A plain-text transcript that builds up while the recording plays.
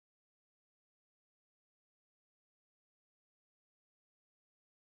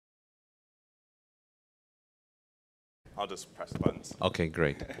I'll just press the buttons. OK,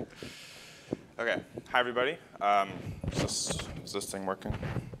 great. OK. Hi, everybody. Is this thing working?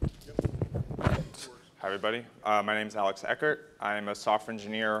 Hi, everybody. My name is Alex Eckert. I'm a software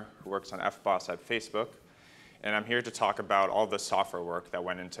engineer who works on FBOSS at Facebook. And I'm here to talk about all the software work that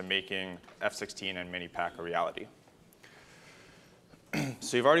went into making F16 and Minipack a reality.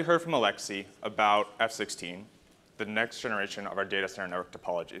 So you've already heard from Alexei about F16, the next generation of our data center network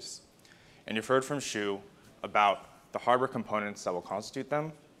topologies. And you've heard from Shu about the hardware components that will constitute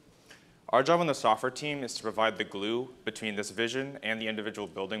them. Our job on the software team is to provide the glue between this vision and the individual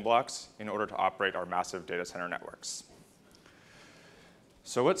building blocks in order to operate our massive data center networks.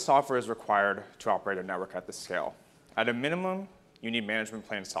 So what software is required to operate a network at this scale? At a minimum, you need management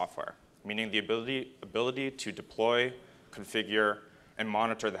plane software, meaning the ability to deploy, configure, and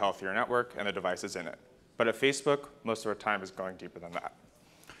monitor the health of your network and the devices in it. But at Facebook, most of our time is going deeper than that.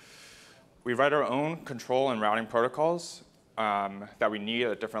 We write our own control and routing protocols that we need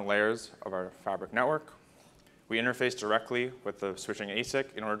at different layers of our fabric network. We interface directly with the switching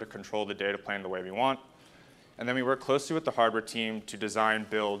ASIC in order to control the data plane the way we want. And then we work closely with the hardware team to design,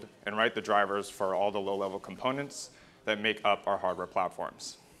 build, and write the drivers for all the low-level components that make up our hardware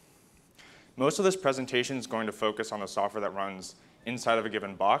platforms. Most of this presentation is going to focus on the software that runs inside of a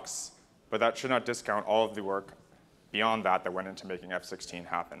given box, but that should not discount all of the work beyond that went into making F16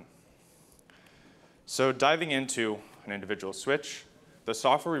 happen. So diving into an individual switch, the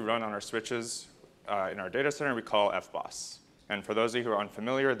software we run on our switches in our data center we call FBOSS. And for those of you who are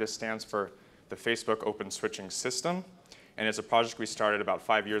unfamiliar, this stands for the Facebook Open Switching System. And it's a project we started about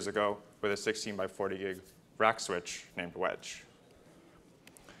 5 years ago with a 16 by 40 gig rack switch named Wedge.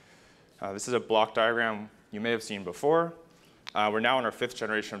 This is a block diagram you may have seen before. We're now on our 5th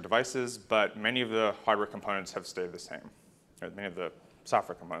generation of devices, but many of the hardware components have stayed the same. Or many of the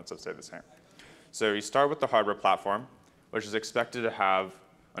software components have stayed the same. So you start with the hardware platform, which is expected to have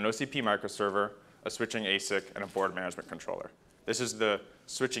an OCP microserver, a switching ASIC, and a board management controller. This is the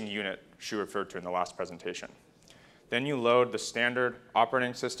switching unit Shu referred to in the last presentation. Then you load the standard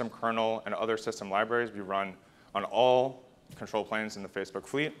operating system, kernel, and other system libraries we run on all control planes in the Facebook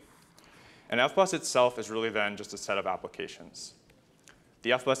fleet. And FBOSS itself is really then just a set of applications.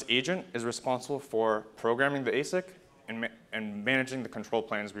 The FBOSS agent is responsible for programming the ASIC and managing the control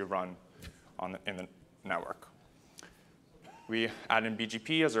planes we run in the network. We add in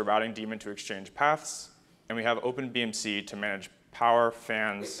BGP as a routing daemon to exchange paths, and we have OpenBMC to manage power,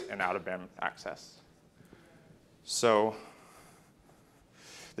 fans, and out-of-band access. So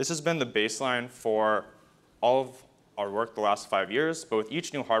this has been the baseline for all of our work the last 5 years, but with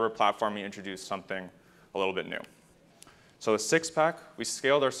each new hardware platform, we introduced something a little bit new. So with 6-pack, we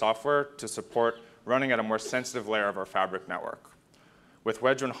scaled our software to support running at a more sensitive layer of our fabric network. With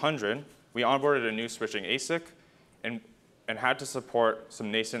Wedge 100, we onboarded a new switching ASIC and had to support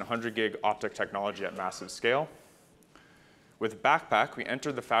some nascent 100 gig optic technology at massive scale. With Backpack, we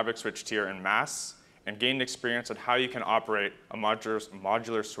entered the fabric switch tier en masse and gained experience on how you can operate a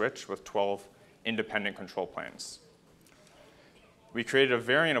modular switch with 12 independent control planes. We created a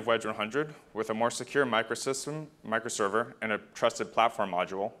variant of Wedge 100 with a more secure microsystem, microserver, and a trusted platform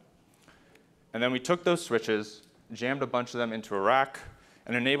module. And then we took those switches, jammed a bunch of them into a rack,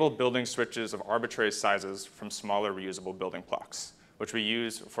 and enabled building switches of arbitrary sizes from smaller reusable building blocks, which we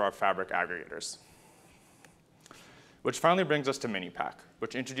use for our fabric aggregators. Which finally brings us to Minipack,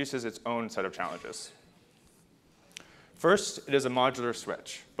 which introduces its own set of challenges. First, it is a modular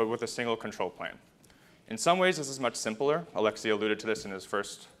switch, but with a single control plane. In some ways, this is much simpler. Alexei alluded to this in his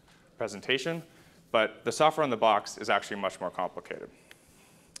first presentation, but the software on the box is actually much more complicated.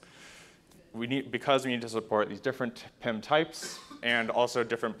 Because we need to support these different PIM types and also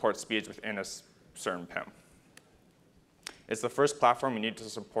different port speeds within a certain PIM. It's the first platform we need to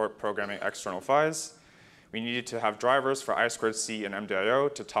support programming external PHYs. We needed to have drivers for I2C and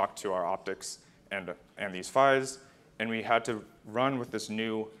MDIO to talk to our optics and these PHYs. And we had to run with this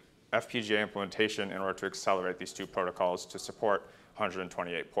new FPGA implementation in order to accelerate these two protocols to support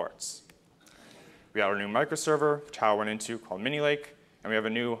 128 ports. We have our new microserver, which Hal went into, called Mini Lake. And we have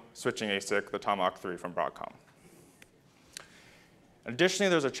a new switching ASIC, the Tomahawk 3 from Broadcom. Additionally,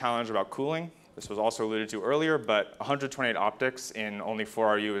 there's a challenge about cooling. This was also alluded to earlier, but 128 optics in only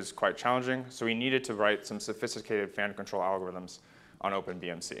 4RU is quite challenging. So we needed to write some sophisticated fan control algorithms on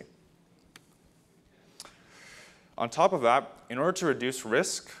OpenBMC. On top of that, in order to reduce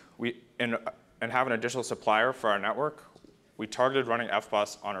risk and have an additional supplier for our network, we targeted running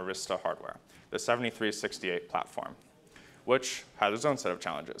FBOSS on Arista hardware, the 7368 platform, which has its own set of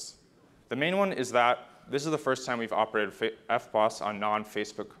challenges. The main one is that this is the first time we've operated FBOSS on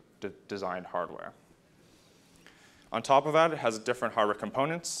non-Facebook designed hardware. On top of that, it has different hardware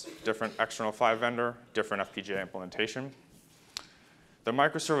components, different external PHY vendor, different FPGA implementation. The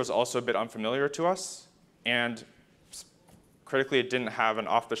microserver is also a bit unfamiliar to us, and critically, it didn't have an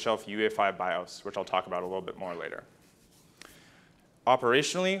off-the-shelf UEFI BIOS, which I'll talk about a little bit more later.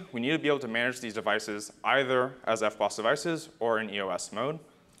 Operationally, we need to be able to manage these devices either as FBOSS devices or in EOS mode.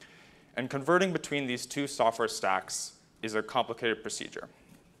 And converting between these two software stacks is a complicated procedure.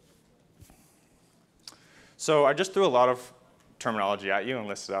 So I just threw a lot of terminology at you and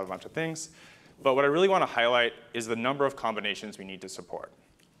listed out a bunch of things. But what I really want to highlight is the number of combinations we need to support.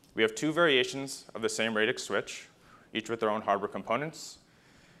 We have two variations of the same radix switch, each with their own hardware components.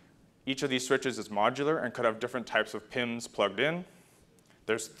 Each of these switches is modular and could have different types of PIMs plugged in.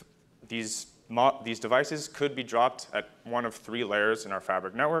 These devices could be dropped at one of 3 layers in our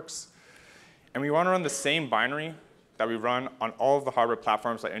fabric networks. And we want to run the same binary that we run on all of the hardware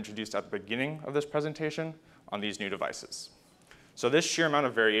platforms I introduced at the beginning of this presentation on these new devices. So this sheer amount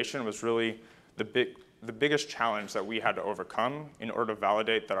of variation was really the biggest challenge that we had to overcome in order to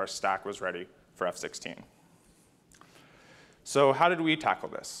validate that our stack was ready for F16. So how did we tackle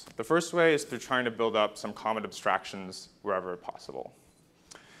this? The first way is through trying to build up some common abstractions wherever possible.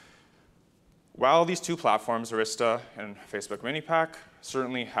 While these two platforms, Arista and Facebook Minipack,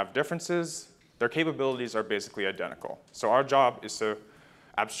 certainly have differences, their capabilities are basically identical. So our job is to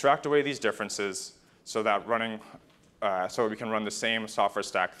abstract away these differences so that we can run the same software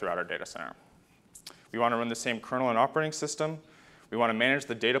stack throughout our data center. We want to run the same kernel and operating system. We want to manage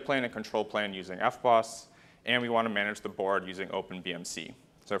the data plane and control plane using FBOSS. And we want to manage the board using OpenBMC.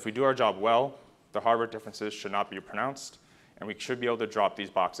 So if we do our job well, the hardware differences should not be pronounced, and we should be able to drop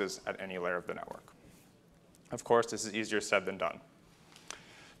these boxes at any layer of the network. Of course, this is easier said than done.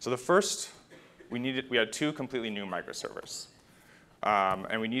 So the first, we had 2 completely new microservers.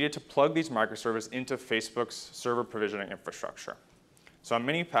 And we needed to plug these microservers into Facebook's server provisioning infrastructure. So on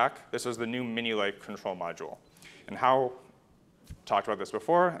Minipack, this was the new Mini-like control module. And how talked about this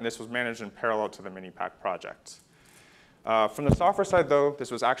before, and this was managed in parallel to the Minipack project. From the software side, though,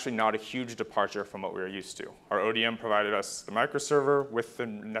 this was actually not a huge departure from what we were used to. Our ODM provided us the microserver with the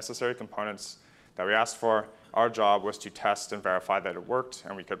necessary components that we asked for. Our job was to test and verify that it worked,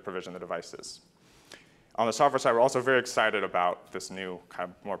 and we could provision the devices. On the software side, we're also very excited about this new, kind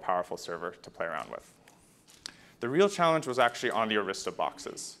of more powerful server to play around with. The real challenge was actually on the Arista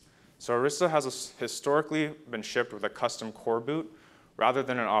boxes. So Arista has historically been shipped with a custom core boot rather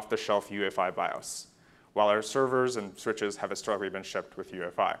than an off-the-shelf UEFI BIOS, while our servers and switches have historically been shipped with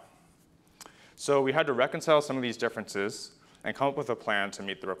UEFI. So we had to reconcile some of these differences and come up with a plan to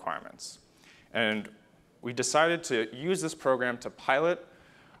meet the requirements. And we decided to use this program to pilot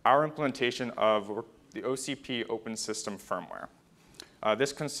our implementation of the OCP Open System firmware.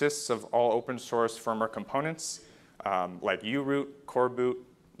 This consists of all open source firmware components like uroot, core boot,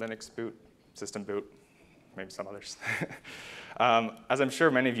 Linux boot, system boot, maybe some others. As I'm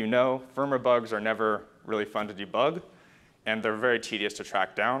sure many of you know, firmware bugs are never really fun to debug, and they're very tedious to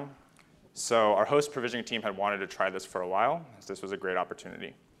track down. So our host provisioning team had wanted to try this for a while, so this was a great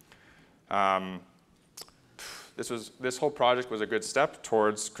opportunity. This whole project was a good step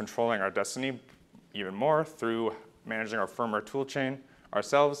towards controlling our destiny even more through managing our firmware toolchain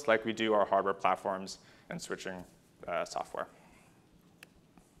ourselves, like we do our hardware platforms and switching software.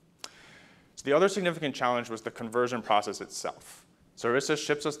 So the other significant challenge was the conversion process itself. So Arista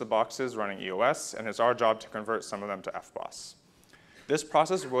ships us the boxes running EOS, and it's our job to convert some of them to FBOSS. This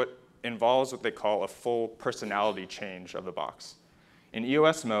process involves what they call a full personality change of the box. In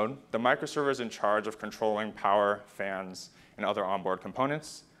EOS mode, the microserver is in charge of controlling power, fans, and other onboard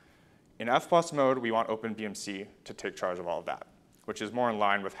components. In FBOSS mode, we want OpenBMC to take charge of all of that, which is more in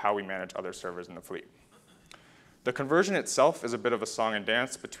line with how we manage other servers in the fleet. The conversion itself is a bit of a song and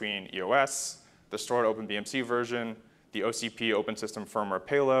dance between EOS, the stored OpenBMC version, the OCP Open System firmware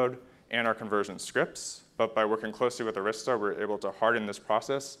payload, and our conversion scripts. But by working closely with Arista, we're able to harden this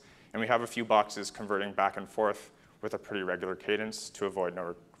process, and we have a few boxes converting back and forth with a pretty regular cadence to avoid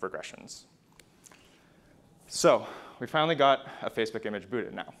no regressions. So we finally got a Facebook image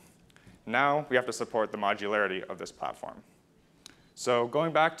booted now. Now we have to support the modularity of this platform. So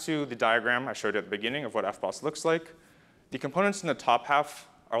going back to the diagram I showed you at the beginning of what FBOSS looks like, the components in the top half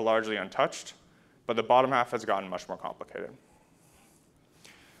are largely untouched, but the bottom half has gotten much more complicated.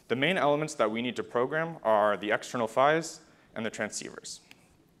 The main elements that we need to program are the external PHYs and the transceivers.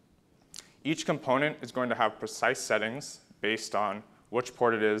 Each component is going to have precise settings based on which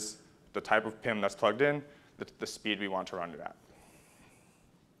port it is, the type of PIM that's plugged in, the speed we want to run it at.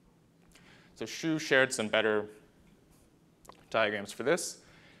 So Shu shared some better diagrams for this.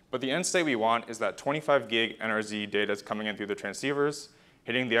 But the end state we want is that 25 gig NRZ data is coming in through the transceivers,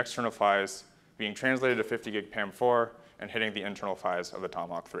 hitting the external PHYs, being translated to 50 gig PAM4, and hitting the internal PHYs of the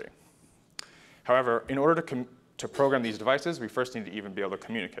Tomahawk 3. However, in order to program these devices, we first need to even be able to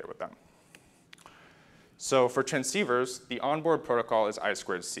communicate with them. So for transceivers, the onboard protocol is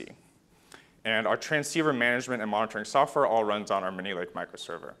I2C. And our transceiver management and monitoring software all runs on our Mini Lake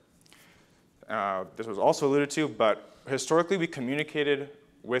microserver. This was also alluded to, but historically we communicated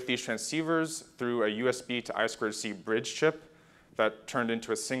with these transceivers through a USB to I2C bridge chip that turned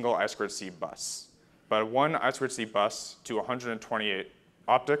into a single I2C bus. But one I2C bus to 128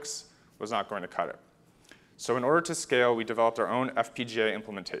 optics was not going to cut it. So in order to scale, we developed our own FPGA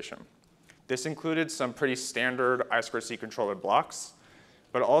implementation. This included some pretty standard I2C controller blocks,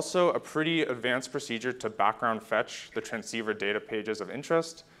 but also a pretty advanced procedure to background fetch the transceiver data pages of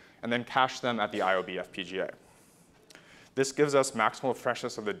interest and then cache them at the IOB FPGA. This gives us maximal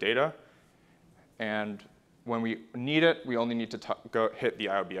freshness of the data, and when we need it, we only need to go hit the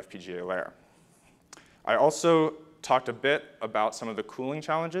IOB FPGA layer. I also talked a bit about some of the cooling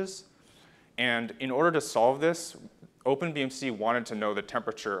challenges. And in order to solve this, OpenBMC wanted to know the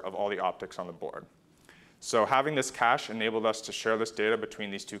temperature of all the optics on the board. So having this cache enabled us to share this data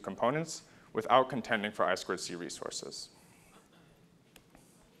between these two components without contending for I2C resources.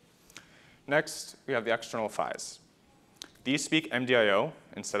 Next, we have the external PHYs. These speak MDIO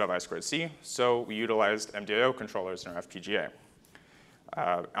instead of I2C, so we utilized MDIO controllers in our FPGA.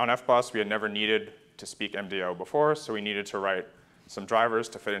 On FBOSS, we had never needed to speak MDIO before, so we needed to write some drivers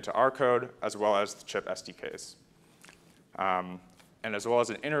to fit into our code, as well as the chip SDKs. And as well as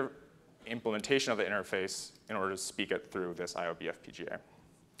an implementation of the interface in order to speak it through this IOB FPGA.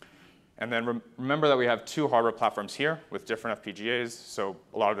 And then remember that we have two hardware platforms here with different FPGAs, so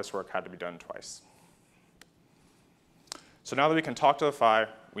a lot of this work had to be done twice. So now that we can talk to the PHY,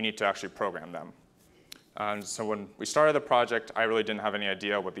 we need to actually program them. And so when we started the project, I really didn't have any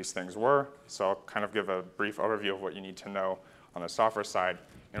idea what these things were, so I'll kind of give a brief overview of what you need to know on the software side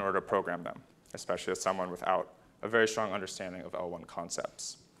in order to program them, especially as someone without a very strong understanding of L1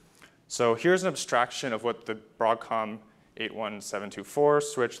 concepts. So here's an abstraction of what the Broadcom 81724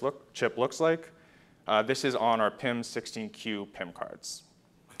 switch chip looks like. This is on our PIM16Q PIM cards.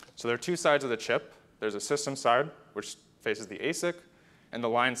 So there are two sides of the chip. There's a system side, which faces the ASIC, and the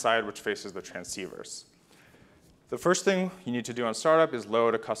line side, which faces the transceivers. The first thing you need to do on startup is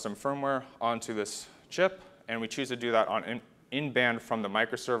load a custom firmware onto this chip, and we choose to do that on in-band from the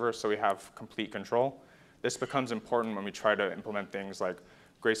microserver so we have complete control. This becomes important when we try to implement things like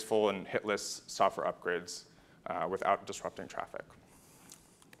graceful and hitless software upgrades without disrupting traffic.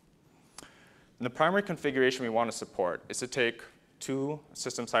 And the primary configuration we want to support is to take two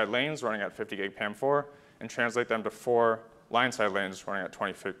system-side lanes running at 50 gig PAM4 and translate them to 4 line-side lanes running at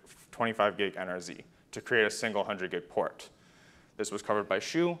 25 gig NRZ to create a single 100 gig port. This was covered by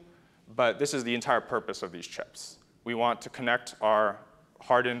Shu, but this is the entire purpose of these chips. We want to connect our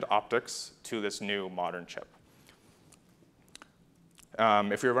hardened optics to this new modern chip.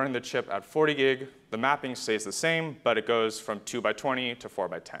 If you're running the chip at 40 gig, the mapping stays the same, but it goes from 2x20 to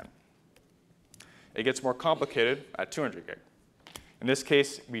 4x10. It gets more complicated at 200 gig. In this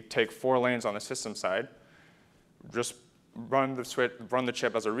case, we take 4 lanes on the system side, just run the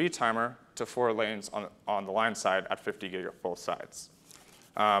chip as a retimer to 4 lanes on the line side at 50 gig at both sides.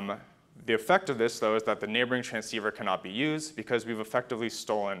 The effect of this, though, is that the neighboring transceiver cannot be used because we've effectively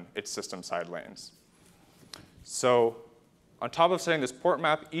stolen its system side lanes. So on top of setting this port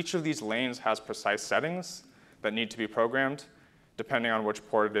map, each of these lanes has precise settings that need to be programmed depending on which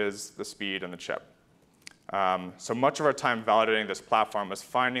port it is, the speed, and the chip. So much of our time validating this platform was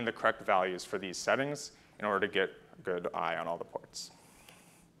finding the correct values for these settings in order to get a good eye on all the ports.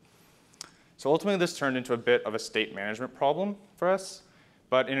 So ultimately, this turned into a bit of a state management problem for us,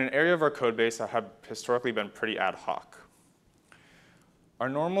 but in an area of our code base that had historically been pretty ad hoc. Our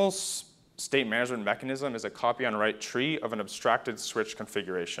normal state management mechanism is a copy on write tree of an abstracted switch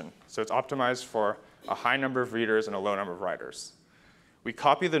configuration. So it's optimized for a high number of readers and a low number of writers. We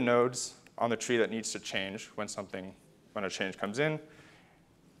copy the nodes on the tree that needs to change when a change comes in.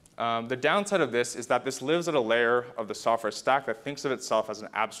 The downside of this is that this lives at a layer of the software stack that thinks of itself as an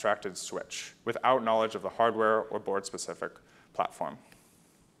abstracted switch without knowledge of the hardware or board-specific platform.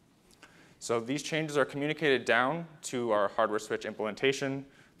 So these changes are communicated down to our hardware switch implementation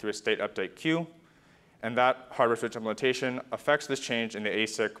through a state update queue, and that hardware switch implementation affects this change in the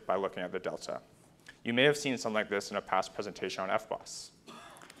ASIC by looking at the delta. You may have seen something like this in a past presentation on FBOSS.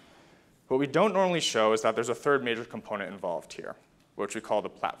 What we don't normally show is that there's a third major component involved here, which we call the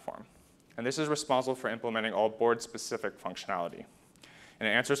platform. And this is responsible for implementing all board-specific functionality. And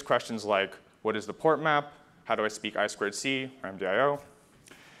it answers questions like, what is the port map? How do I speak I2C or MDIO?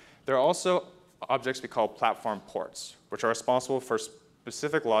 There are also objects we call platform ports, which are responsible for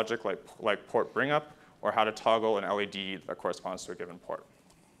specific logic like port bring up, or how to toggle an LED that corresponds to a given port.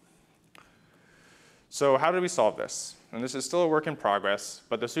 So how did we solve this? And this is still a work in progress,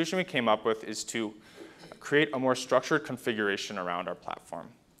 but the solution we came up with is to create a more structured configuration around our platform.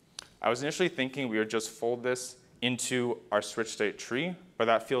 I was initially thinking we would just fold this into our switch state tree, but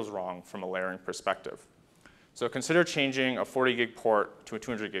that feels wrong from a layering perspective. So consider changing a 40 gig port to a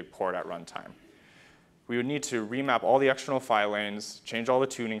 200 gig port at runtime. We would need to remap all the external file lanes, change all the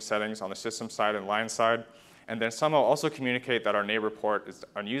tuning settings on the system side and line side, and then somehow also communicate that our neighbor port is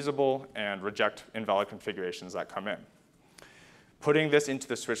unusable and reject invalid configurations that come in. Putting this into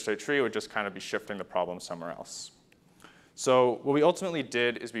the switch state tree would just kind of be shifting the problem somewhere else. So what we ultimately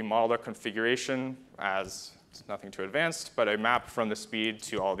did is we modeled our configuration as nothing too advanced, but a map from the speed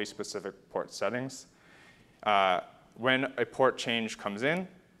to all these specific port settings. When a port change comes in,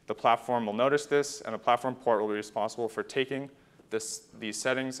 the platform will notice this, and the platform port will be responsible for taking these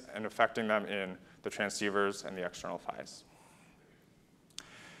settings and affecting them in the transceivers and the external PHYs.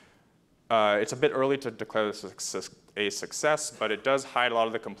 It's a bit early to declare this a success, but it does hide a lot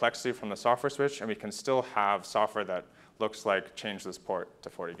of the complexity from the software switch, and we can still have software that looks like change this port to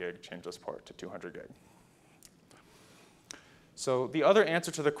 40 gig, change this port to 200 gig. So the other answer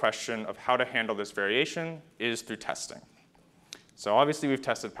to the question of how to handle this variation is through testing. So obviously we've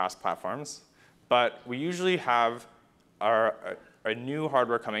tested past platforms, but we usually have a new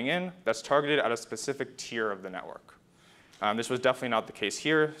hardware coming in that's targeted at a specific tier of the network. This was definitely not the case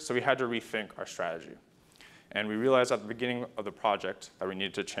here, so we had to rethink our strategy. And we realized at the beginning of the project that we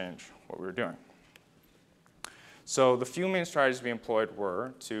needed to change what we were doing. So the few main strategies we employed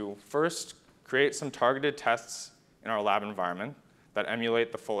were to first create some targeted tests in our lab environment that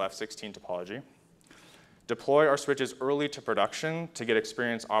emulate the full F16 topology, deploy our switches early to production to get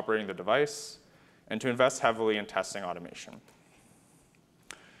experience operating the device, and to invest heavily in testing automation.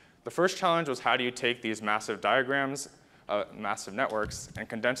 The first challenge was how do you take these massive diagrams, massive networks, and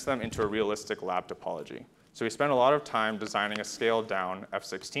condense them into a realistic lab topology. So we spent a lot of time designing a scaled down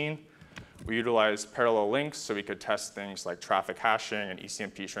F16. We utilized parallel links so we could test things like traffic hashing and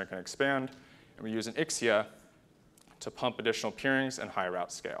ECMP shrink and expand. And we use an Ixia to pump additional peerings and high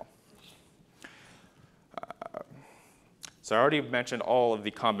route scale. So I already mentioned all of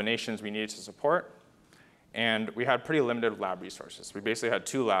the combinations we needed to support, and we had pretty limited lab resources. We basically had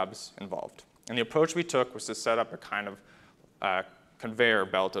 2 labs involved. And the approach we took was to set up a kind of conveyor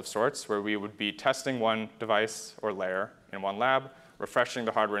belt of sorts where we would be testing one device or layer in one lab, refreshing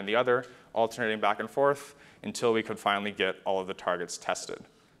the hardware in the other, alternating back and forth until we could finally get all of the targets tested.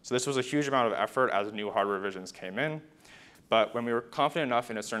 So this was a huge amount of effort as new hardware revisions came in. But when we were confident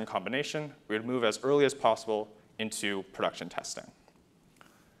enough in a certain combination, we would move as early as possible into production testing.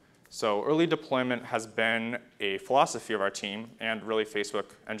 So early deployment has been a philosophy of our team and really Facebook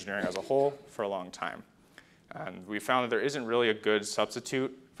engineering as a whole for a long time. And we found that there isn't really a good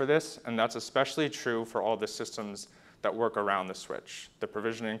substitute for this, and that's especially true for all the systems that work around the switch, the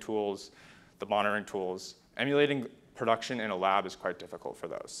provisioning tools, the monitoring tools. Emulating production in a lab is quite difficult for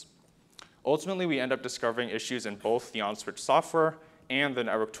those. Ultimately, we end up discovering issues in both the on-switch software and the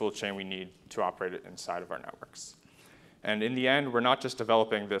network toolchain we need to operate it inside of our networks. And in the end, we're not just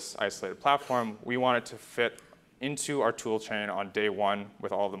developing this isolated platform. We want it to fit into our toolchain on day one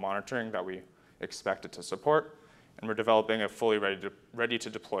with all the monitoring that we expect it to support. And we're developing a fully ready to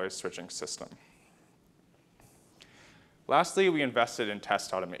deploy switching system. Lastly, we invested in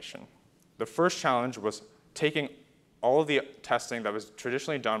test automation. The first challenge was taking all of the testing that was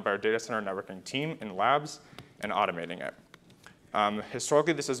traditionally done by our data center networking team in labs and automating it.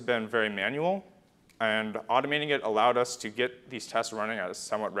 Historically, this has been very manual, and automating it allowed us to get these tests running at a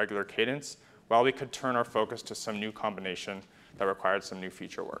somewhat regular cadence while we could turn our focus to some new combination that required some new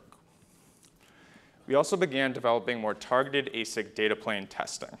feature work. We also began developing more targeted ASIC data plane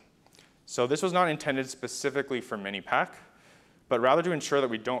testing. So this was not intended specifically for mini-pack, but rather to ensure that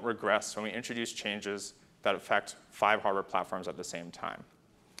we don't regress when we introduce changes that affect 5 hardware platforms at the same time.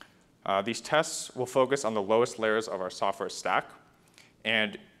 These tests will focus on the lowest layers of our software stack.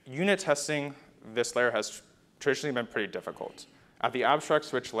 And unit testing this layer has traditionally been pretty difficult. At the abstract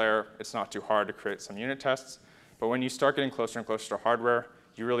switch layer, it's not too hard to create some unit tests. But when you start getting closer and closer to hardware,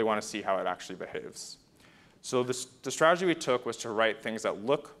 you really want to see how it actually behaves. So the strategy we took was to write things that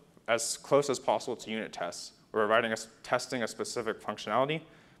look as close as possible to unit tests. We're testing a specific functionality,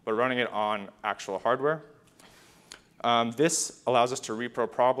 but running it on actual hardware. This allows us to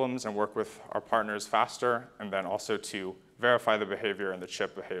repro problems and work with our partners faster, and then also to verify the behavior and the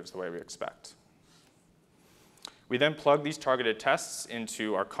chip behaves the way we expect. We then plug these targeted tests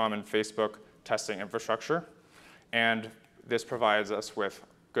into our common Facebook testing infrastructure, and this provides us with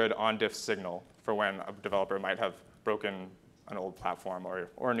good on-diff signal for when a developer might have broken an old platform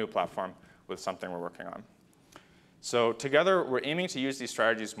or a new platform with something we're working on. So together, we're aiming to use these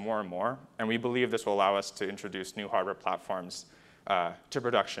strategies more and more, and we believe this will allow us to introduce new hardware platforms to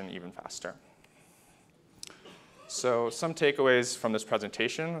production even faster. So some takeaways from this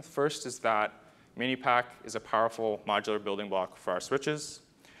presentation. First is that Minipack is a powerful modular building block for our switches.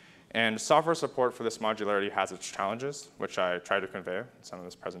 And software support for this modularity has its challenges, which I tried to convey in some of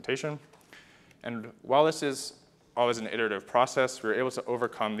this presentation. And while this is always an iterative process, we were able to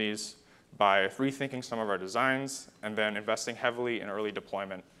overcome these by rethinking some of our designs and then investing heavily in early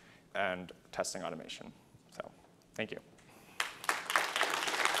deployment and testing automation. So thank you.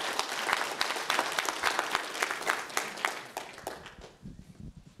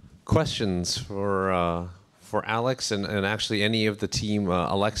 Questions for Alex and actually any of the team.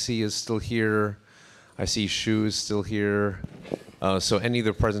 Alexi is still here. I see Shu is still here. So any of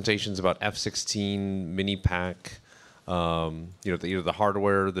the presentations about F16, Minipack, either the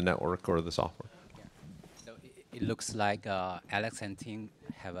hardware, the network, or the software. Yeah. So it looks like Alex and team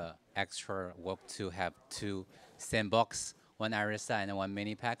have extra work to have two sandbox, one Arista and one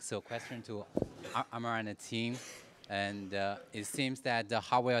Minipack. So question to Amar and the team. And it seems that the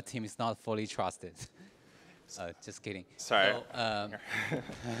hardware team is not fully trusted. Just kidding. Sorry. So,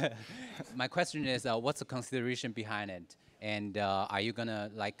 my question is, what's the consideration behind it? And are you gonna,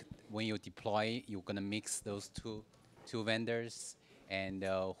 like, when you deploy, you're gonna mix those two vendors? And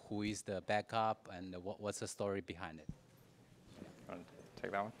who is the backup? And what's the story behind it? Want to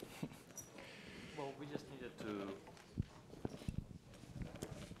take that one? Well, we just needed to.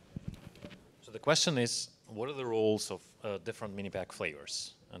 So the question is, what are the roles of different Minipack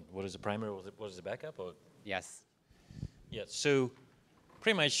flavors? And what is the primary, what is the backup? Or? Yes. Yeah, so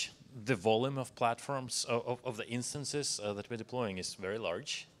pretty much the volume of platforms, of the instances that we're deploying is very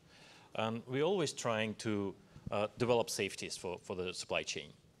large. And we're always trying to develop safeties for the supply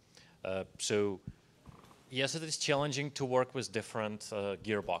chain. So yes, it is challenging to work with different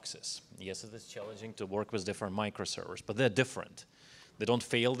gearboxes. Yes, it is challenging to work with different microservers, but they're different. They don't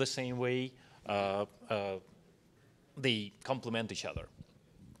fail the same way. They complement each other.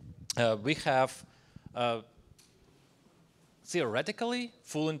 We have theoretically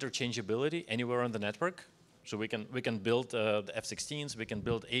full interchangeability anywhere on the network. So we can build the F16s, we can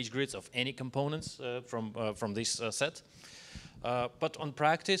build edge grids of any components from this set. But on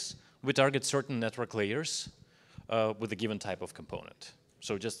practice, we target certain network layers with a given type of component.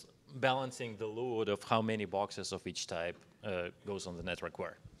 So just balancing the load of how many boxes of each type goes on the network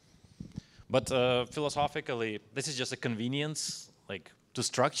where. But philosophically, this is just a convenience, like to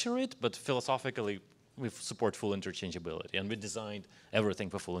structure it, but philosophically, we support full interchangeability, and we designed everything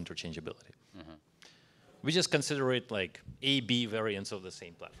for full interchangeability. Mm-hmm. We just consider it like A, B variants of the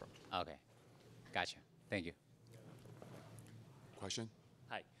same platform. Okay, gotcha. Thank you. Question?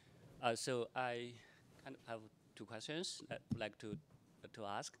 Hi. So I kind of have two questions I'd like to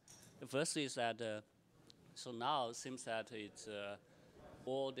ask. The first is that, so now it seems that it's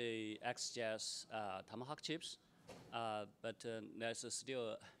all the XJS Tomahawk chips, but there's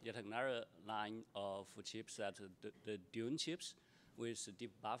still yet another line of chips that the Dune chips with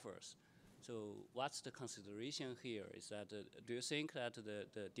deep buffers. So what's the consideration here? Is that do you think that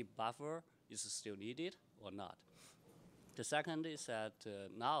the deep buffer is still needed or not? The second is that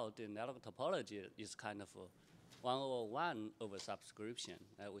now the network topology is kind of 1/1 over subscription,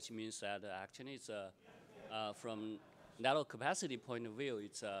 which means that actually it's from network capacity point of view,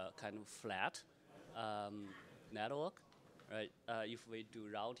 it's a kind of flat network, right? If we do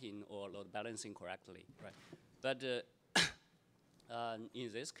routing or load balancing correctly, right? But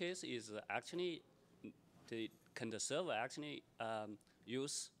in this case, is actually can the server actually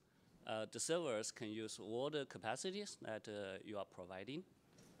use the servers can use all the capacities that you are providing?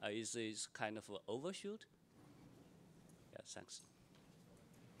 Is this kind of overshoot? Yeah, thanks.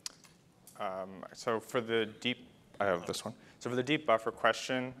 So for the deep, I have this one. So for the deep buffer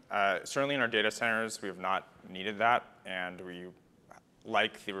question, certainly in our data centers, we have not needed that, and we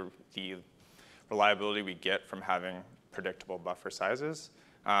like the reliability we get from having predictable buffer sizes.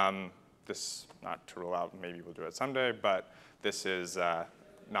 This, not to rule out, maybe we'll do it someday, but this is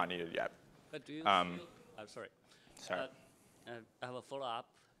not needed yet. But do you still, I'm sorry. Sorry. I have a follow-up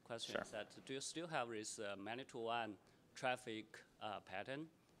question. Sure. That do you still have this many-to-one traffic pattern?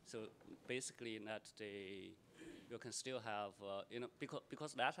 So basically, that you can still have,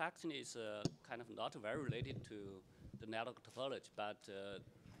 because that actually is kind of not very related to the network topology, but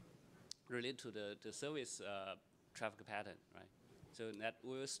related to the service traffic pattern, right? So that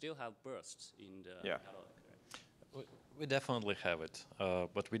we will still have bursts in the catalog. Right? We definitely have it,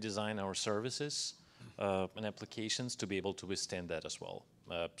 but we design our services and applications to be able to withstand that as well.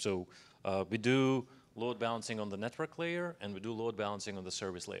 So we do load balancing on the network layer, and we do load balancing on the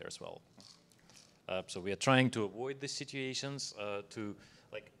service layer as well. So we are trying to avoid these situations.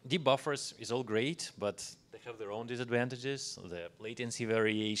 Like deep buffers is all great, but they have their own disadvantages, the latency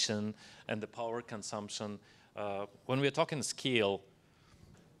variation and the power consumption. When we're talking scale,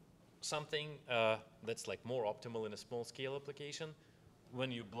 something that's like more optimal in a small scale application,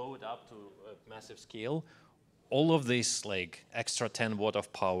 when you blow it up to a massive scale, all of this like extra 10 watt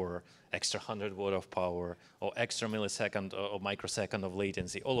of power, extra 100 watt of power, or extra millisecond or microsecond of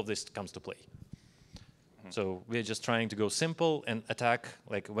latency, all of this comes to play. So we're just trying to go simple and attack,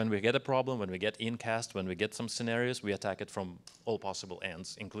 like when we get a problem, when we get incast, when we get some scenarios, we attack it from all possible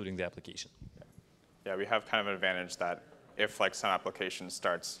ends, including the application. Yeah, we have kind of an advantage that if like some application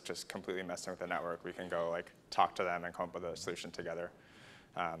starts just completely messing with the network, we can go like talk to them and come up with a solution together.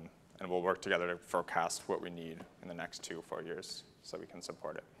 And we'll work together to forecast what we need in the next 2 or 4 years so we can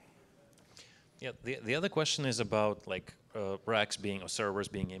support it. Yeah, the other question is about like racks being, or servers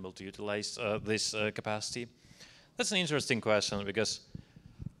being able to utilize this capacity. That's an interesting question because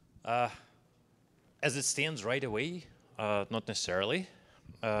as it stands right away, not necessarily,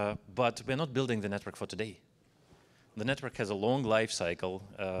 but we're not building the network for today. The network has a long life cycle.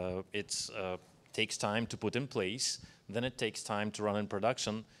 It takes time to put in place, then it takes time to run in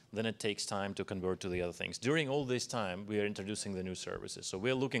production, then it takes time to convert to the other things. During all this time, we are introducing the new services. So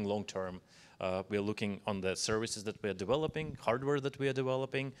we're looking long term. We're looking on the services that we are developing, hardware that we are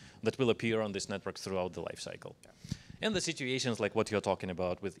developing, that will appear on this network throughout the life cycle. Yeah. And the situations like what you're talking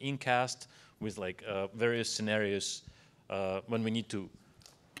about with incast, with like various scenarios when we need to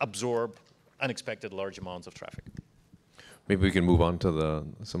absorb unexpected large amounts of traffic. Maybe we can move on to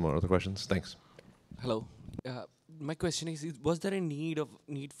some other questions. Thanks. Hello. My question is, was there a need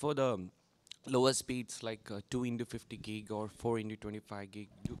for the lower speeds like 2 into 50 gig or 4 into 25 gig?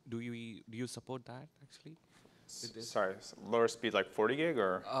 Do you support that actually? Sorry, lower speed like 40 gig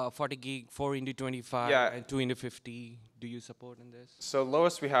or? 40 gig, 4 into 25, yeah. and 2 into 50. Do you support in this? So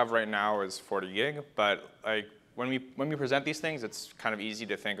lowest we have right now is 40 gig, but like when we present these things, it's kind of easy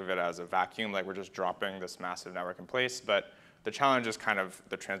to think of it as a vacuum, like we're just dropping this massive network in place. But the challenge is kind of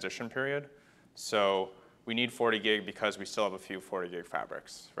the transition period. So we need 40 gig because we still have a few 40 gig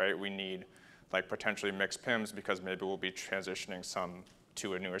fabrics, right? We need like potentially mixed PIMs because maybe we'll be transitioning some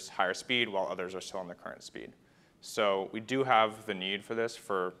to a newer, higher speed while others are still on the current speed. So we do have the need for this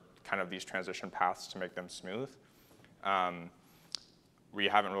for kind of these transition paths to make them smooth. We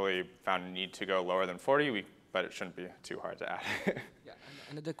haven't really found a need to go lower than 40, but it shouldn't be too hard to add. Yeah,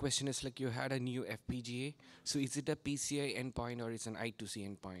 another question is like you had a new FPGA. So is it a PCI endpoint or it's an I2C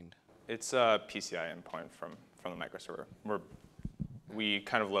endpoint? It's a PCI endpoint from the microserver. We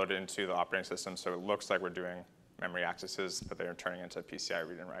kind of load it into the operating system, so it looks like we're doing memory accesses, but they're turning into PCI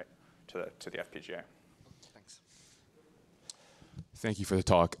read and write to the FPGA. Thanks. Thank you for the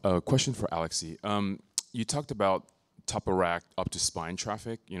talk. Question for Alexey. You talked about top of rack up to spine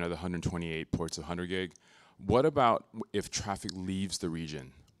traffic, the 128 ports of 100 gig. What about if traffic leaves the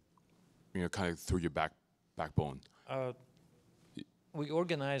region, kind of through your backbone? We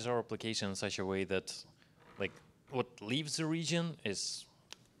organize our application in such a way that like what leaves the region is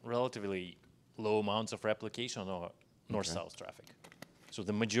relatively low amounts of replication or north-south traffic. So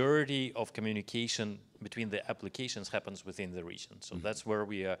the majority of communication between the applications happens within the region. So that's where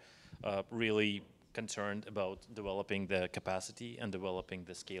we are really concerned about developing the capacity and developing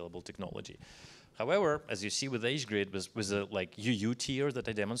the scalable technology. However, as you see with HGrid, with the like UU tier that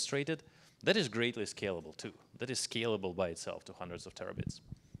I demonstrated, that is greatly scalable too. That is scalable by itself to hundreds of terabits.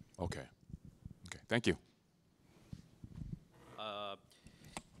 Okay. Thank you.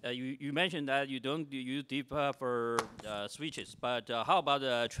 You mentioned that you don't use deep buffer switches, but how about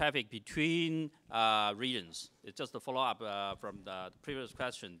the traffic between regions? It's just a follow-up from the previous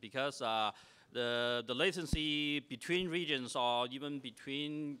question, because the latency between regions or even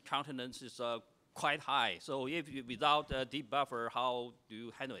between continents is quite high. So if without a deep buffer, how do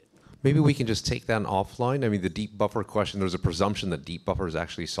you handle it? Maybe we can just take that offline. I mean, the deep buffer question, there's a presumption that deep buffers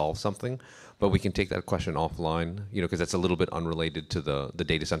actually solve something, but we can take that question offline, because that's a little bit unrelated to the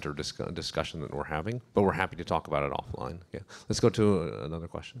data center discussion that we're having, but we're happy to talk about it offline. Yeah. Let's go to another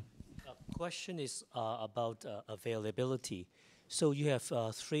question. Question is about availability. So you have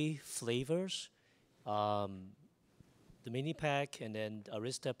 3 flavors, the mini pack, and then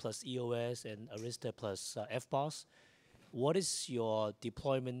Arista plus EOS and Arista plus FBOSS. what is your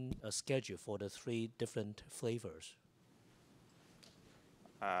deployment schedule for the 3 different flavors?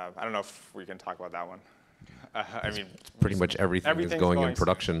 I don't know if we can talk about that one. I mean, Pretty much everything is going in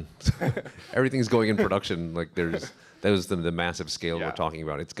production. Everything's going in production. Like that was the massive scale we're talking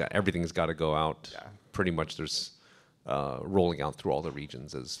about. Everything's got to go out. Yeah. Pretty much there's rolling out through all the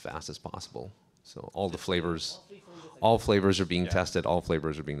regions as fast as possible. So all flavors are being tested. All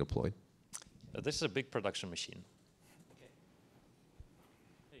flavors are being deployed. This is a big production machine.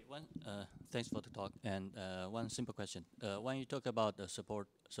 Thanks for the talk. And one simple question: when you talk about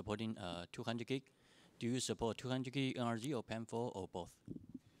supporting 200 gig, do you support 200 gig NRG or PAM4 or both?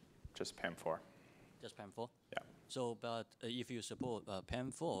 Just PAM4. Just PAM4. Yeah. So, but if you support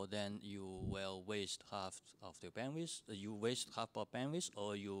PAM4, then you will waste half of the bandwidth. You waste half of bandwidth,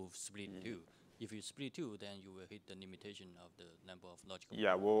 or you split 2. If you split 2, then you will hit the limitation of the number of logical.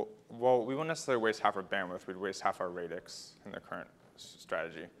 Yeah. Well, we won't necessarily waste half our bandwidth. We'd waste half our radix in the current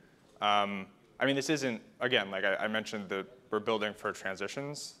strategy. I mean, this isn't, again, like I mentioned, that we're building for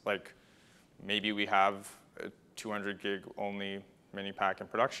transitions. Like, maybe we have a 200 gig only mini pack in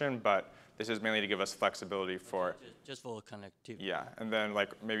production, but this is mainly to give us flexibility for just for connectivity. Yeah, and then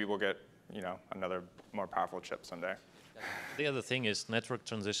like maybe we'll get another more powerful chip someday. The other thing is network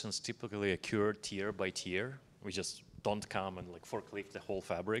transitions typically occur tier by tier. We just don't come and like forklift the whole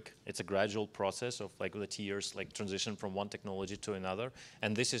fabric. It's a gradual process of like the tiers like transition from one technology to another,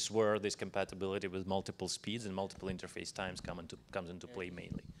 and this is where this compatibility with multiple speeds and multiple interface times comes into play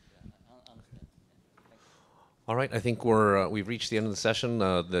mainly. All right, I think we've reached the end of the session.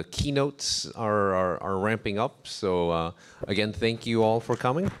 The keynotes are ramping up. So again, thank you all for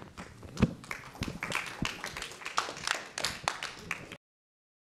coming.